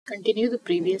continue the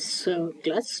previous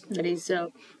class, that is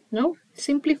now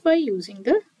simplify using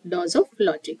the laws of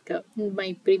logic. In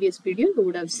my previous video you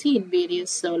would have seen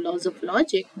various laws of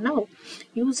logic. Now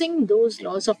using those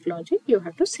laws of logic you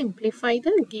have to simplify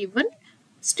the given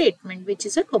statement, which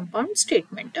is a compound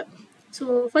statement.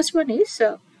 So first one is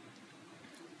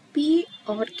P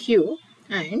or Q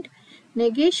and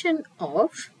negation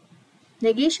of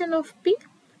P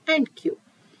and Q.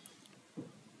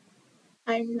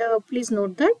 And please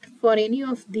note that for any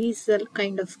of these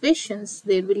kind of questions,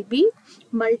 there will be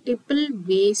multiple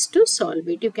ways to solve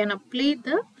it. You can apply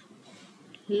the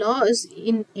laws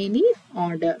in any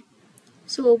order.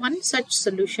 So one such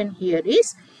solution here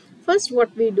is, first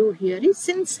what we do here is,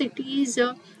 since it is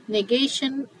a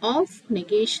negation of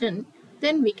negation,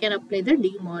 then we can apply the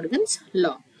De Morgan's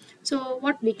law. So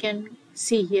what we can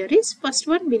see here is, first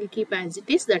one we'll keep as it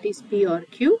is, that is P or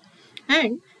Q,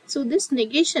 and so this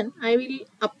negation I will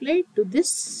apply to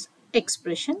this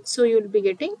expression. So you will be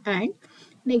getting and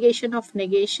negation of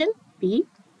negation P,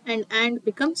 and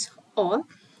becomes or,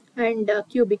 and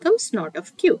Q becomes not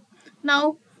of Q.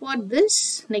 Now for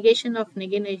this negation of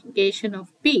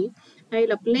P, I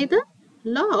will apply the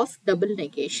law of double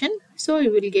negation. So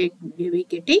you will be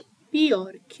getting P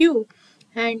or Q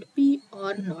and P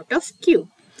or not of Q.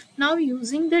 Now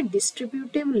using the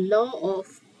distributive law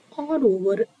of or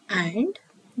over and,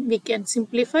 we can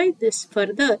simplify this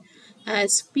further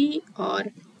as P or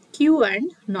Q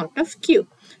and not of Q.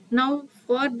 Now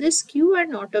for this Q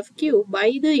and not of Q,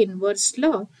 by the inverse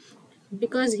law,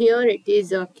 because here it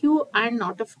is Q and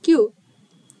not of Q,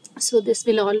 so this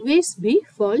will always be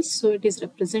false, so it is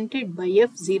represented by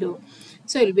F0.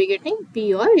 So you will be getting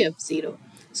P or F0.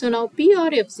 So now P or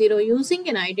F0 using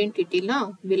an identity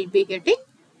law will be getting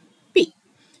P.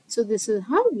 So this is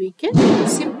how we can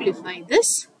simplify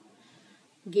this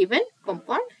given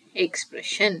compound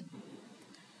expression.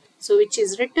 So which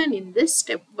is written in this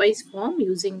stepwise form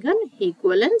using an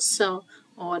equivalence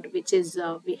or which is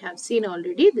we have seen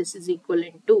already, this is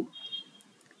equivalent to.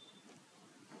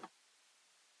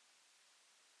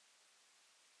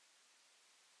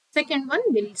 Second one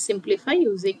will simplify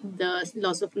using the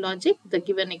laws of logic. The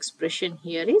given expression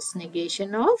here is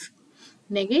negation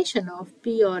of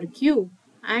P or Q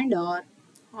and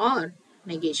or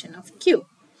negation of Q.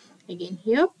 Again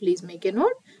here please make a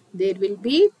note, there will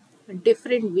be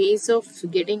different ways of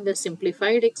getting the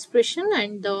simplified expression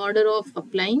and the order of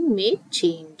applying may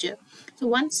change. So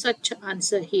one such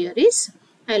answer here is,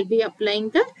 I will be applying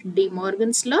the De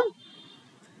Morgan's law.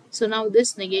 So now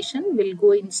this negation will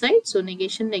go inside. So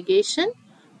negation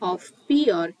of P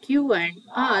or Q and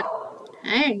R,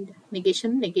 and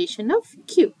negation of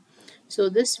Q. So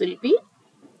this will be,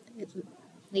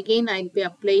 again I will be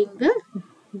applying the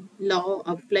law,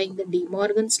 applying the De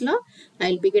Morgan's law.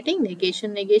 I will be getting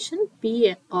negation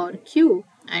P or Q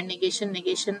and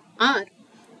negation R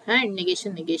and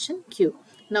negation Q.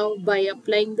 Now by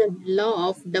applying the law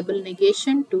of double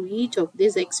negation to each of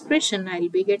this expression, I will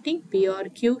be getting P or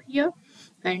Q here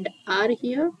and R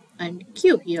here and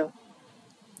Q here.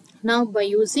 Now by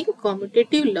using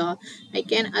commutative law, I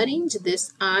can arrange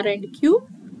this R and Q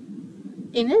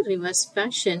in a reverse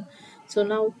fashion. So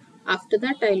now after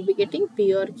that I will be getting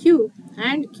P or Q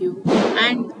and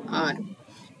R.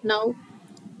 Now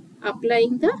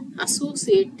applying the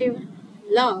associative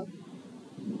law,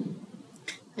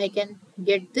 I can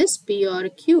get this P or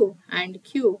Q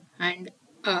and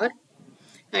R,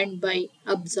 and by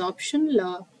absorption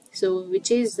law, so which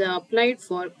is applied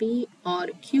for P or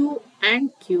Q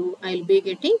and Q, I will be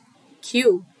getting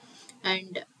Q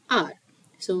and R.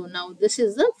 So now this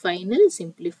is the final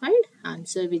simplified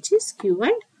answer, which is Q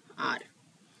and R.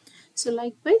 So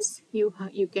likewise you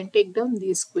can take down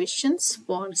these questions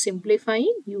for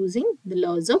simplifying using the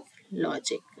laws of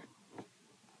logic.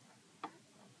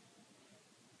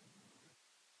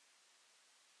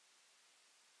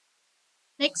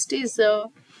 Next is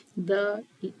the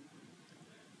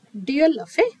dual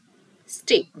of a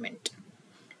statement.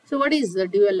 So what is the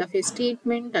dual of a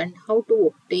statement and how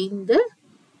to obtain the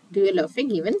dual of a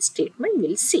given statement,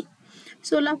 we'll see.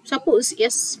 So suppose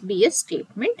S be a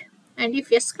statement, and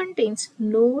if S contains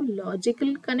no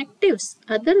logical connectives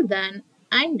other than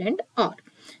and or.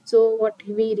 So what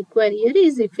we require here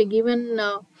is, if a given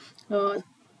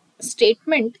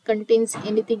statement contains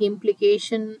anything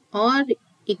implication or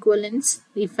equivalence,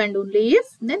 if and only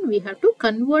if, then we have to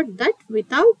convert that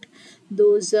without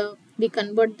those, we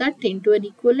convert that into an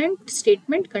equivalent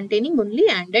statement containing only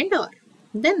and or.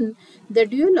 Then the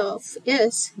dual of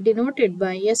S denoted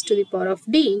by S to the power of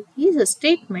D is a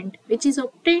statement which is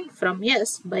obtained from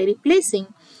S by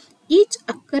replacing each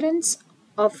occurrence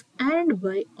of and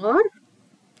by or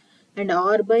and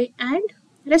or by and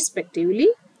respectively,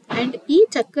 and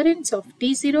each occurrence of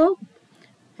T0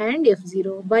 and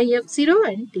F0 by F0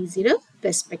 and T0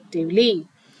 respectively.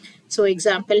 So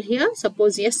example here,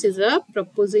 suppose S is a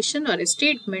proposition or a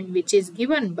statement which is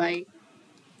given by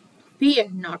P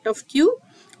and not of Q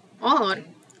or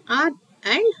R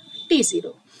and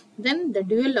T0. Then the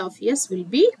dual of S will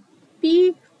be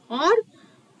P or,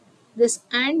 this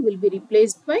and will be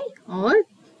replaced by or,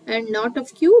 and not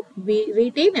of Q we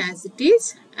retain as it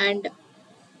is, and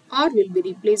R will be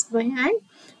replaced by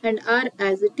and R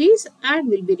as it is, and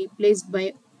will be replaced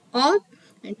by R,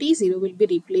 and T0 will be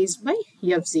replaced by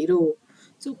F0.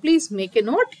 So please make a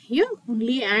note here,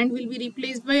 only and will be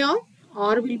replaced by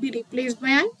R will be replaced by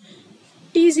and,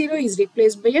 T0 is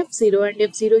replaced by F0, and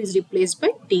F0 is replaced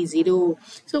by T0.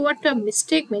 So what a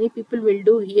mistake many people will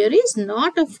do here is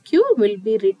not of Q will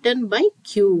be written by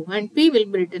Q and P will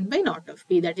be written by not of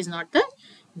P. That is not the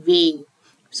way.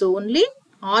 So only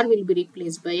R will be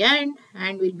replaced by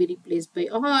and will be replaced by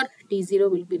R,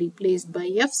 T0 will be replaced by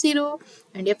F0,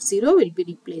 and F0 will be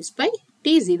replaced by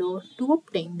T0 to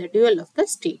obtain the dual of the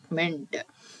statement.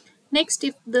 Next,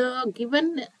 if the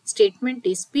given statement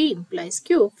is P implies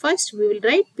Q, first we will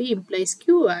write P implies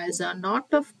Q as a not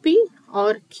of P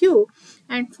or Q,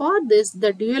 and for this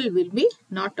the dual will be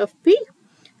not of P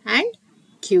and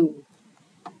Q.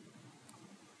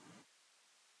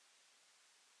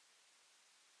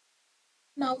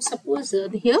 Now suppose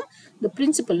here the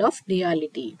principle of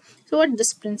duality. So what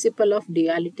this principle of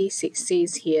duality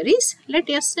says here is, let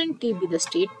S and T be the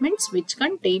statements which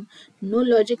contain no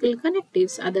logical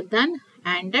connectives other than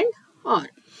and or.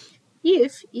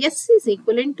 If S is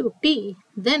equivalent to T,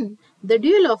 then the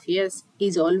dual of S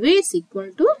is always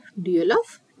equal to dual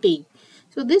of T.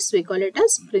 So this we call it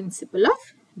as principle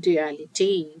of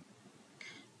duality.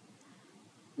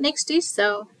 Next is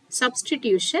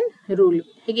substitution rule.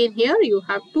 Again here you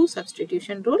have two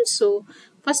substitution rules. So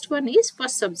first one is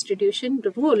first substitution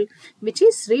rule, which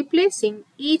is replacing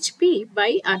each P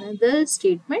by another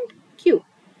statement Q.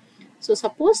 So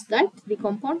suppose that the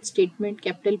compound statement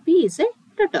capital P is a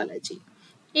tautology.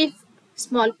 If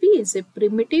small p is a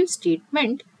primitive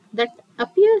statement that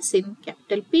appears in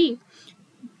capital P,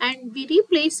 and we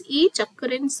replace each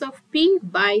occurrence of P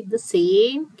by the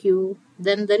same Q,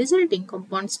 then the resulting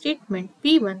compound statement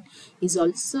P1 is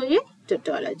also a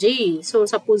tautology. So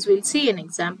suppose we'll see an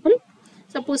example.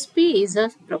 Suppose P is a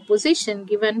proposition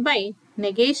given by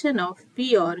negation of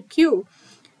P or Q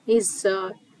is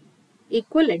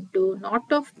equivalent to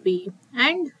not of P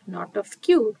and not of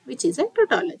Q, which is a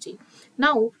tautology.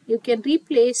 Now you can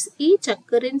replace each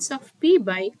occurrence of P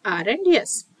by R and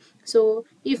S. So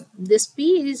if this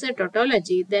P is a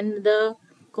tautology, then the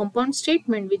compound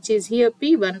statement which is here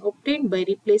P1 obtained by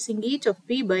replacing each of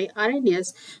P by R and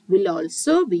S will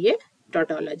also be a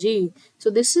tautology.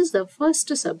 So this is the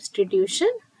first substitution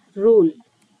rule.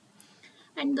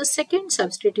 And the second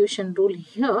substitution rule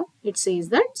here, it says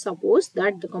that suppose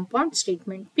that the compound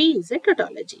statement P is a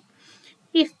tautology.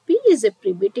 If P is a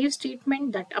primitive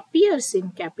statement that appears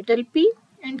in capital P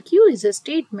and Q is a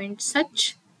statement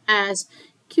such as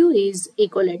Q is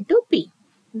equivalent to P,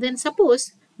 then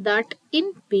suppose that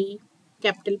in P,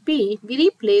 capital P, we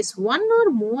replace one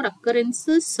or more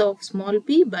occurrences of small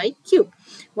p by Q.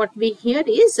 What we hear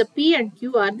is P and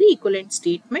Q are the equivalent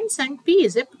statements and P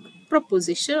is a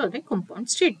proposition or a compound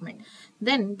statement.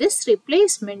 Then this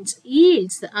replacement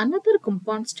yields another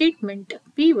compound statement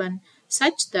P1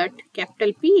 such that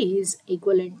capital P is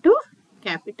equivalent to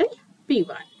capital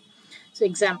P1. So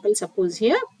example, suppose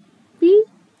here P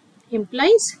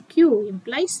implies Q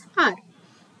implies R.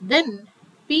 Then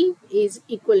P is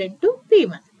equivalent to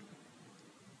P1.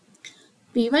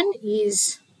 P1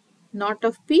 is not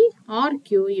of P or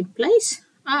Q implies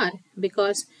R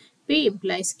because P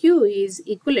implies Q is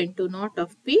equivalent to not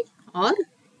of P or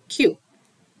Q.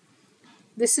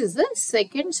 This is the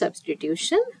second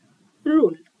substitution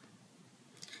rule.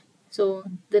 So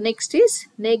the next is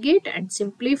negate and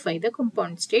simplify the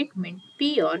compound statement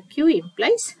P or Q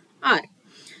implies R.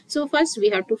 So first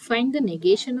we have to find the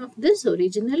negation of this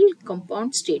original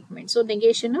compound statement. So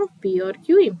negation of P or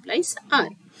Q implies R.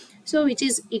 So which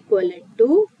is equivalent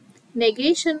to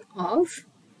negation of,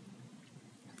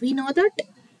 we know that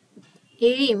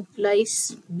A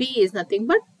implies B is nothing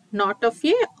but not of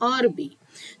A or B.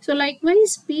 So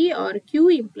likewise P or Q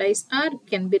implies R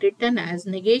can be written as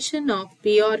negation of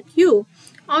P or Q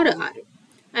or R.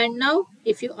 And now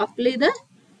if you apply the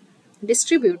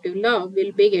distributive law,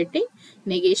 we'll be getting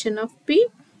negation of P,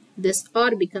 this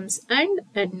R becomes and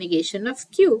negation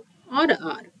of Q or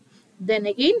R. Then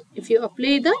again if you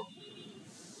apply the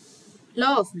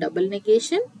law of double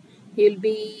negation, you'll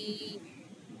be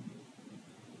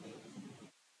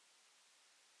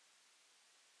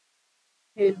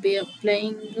we will be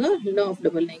applying the law of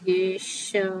double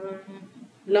negation.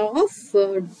 Law of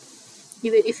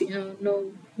if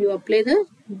no, you apply the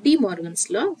De Morgan's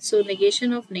law. So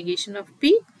negation of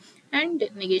P and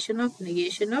negation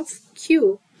of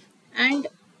Q and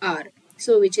R.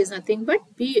 So which is nothing but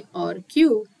P or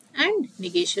Q and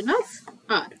negation of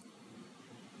R.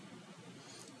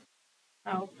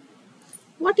 Now,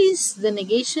 what is the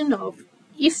negation of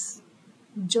if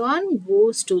John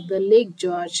goes to the Lake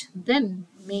George, then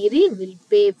Mary will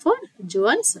pay for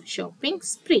John's shopping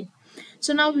spree.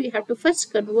 So now we have to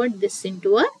first convert this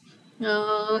into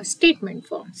a statement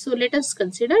form. So let us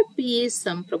consider P is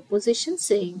some proposition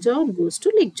saying John goes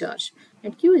to Lake George,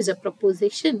 and Q is a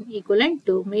proposition equivalent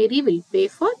to Mary will pay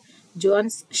for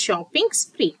John's shopping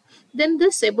spree. Then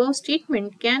this above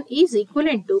statement is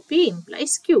equivalent to P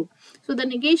implies Q. So the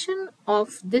negation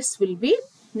of this will be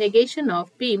negation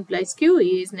of P implies Q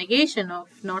is negation of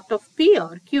not of P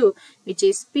or Q, which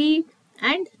is P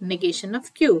and negation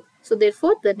of Q. So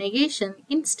therefore the negation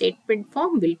in statement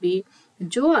form will be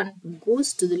John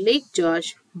goes to the Lake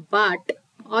George, but,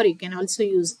 or you can also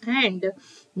use and,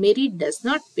 Mary does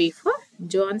not pay for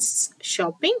John's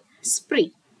shopping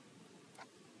spree.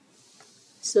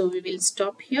 So we will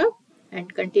stop here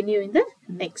and continue in the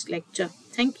next lecture.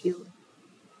 Thank you.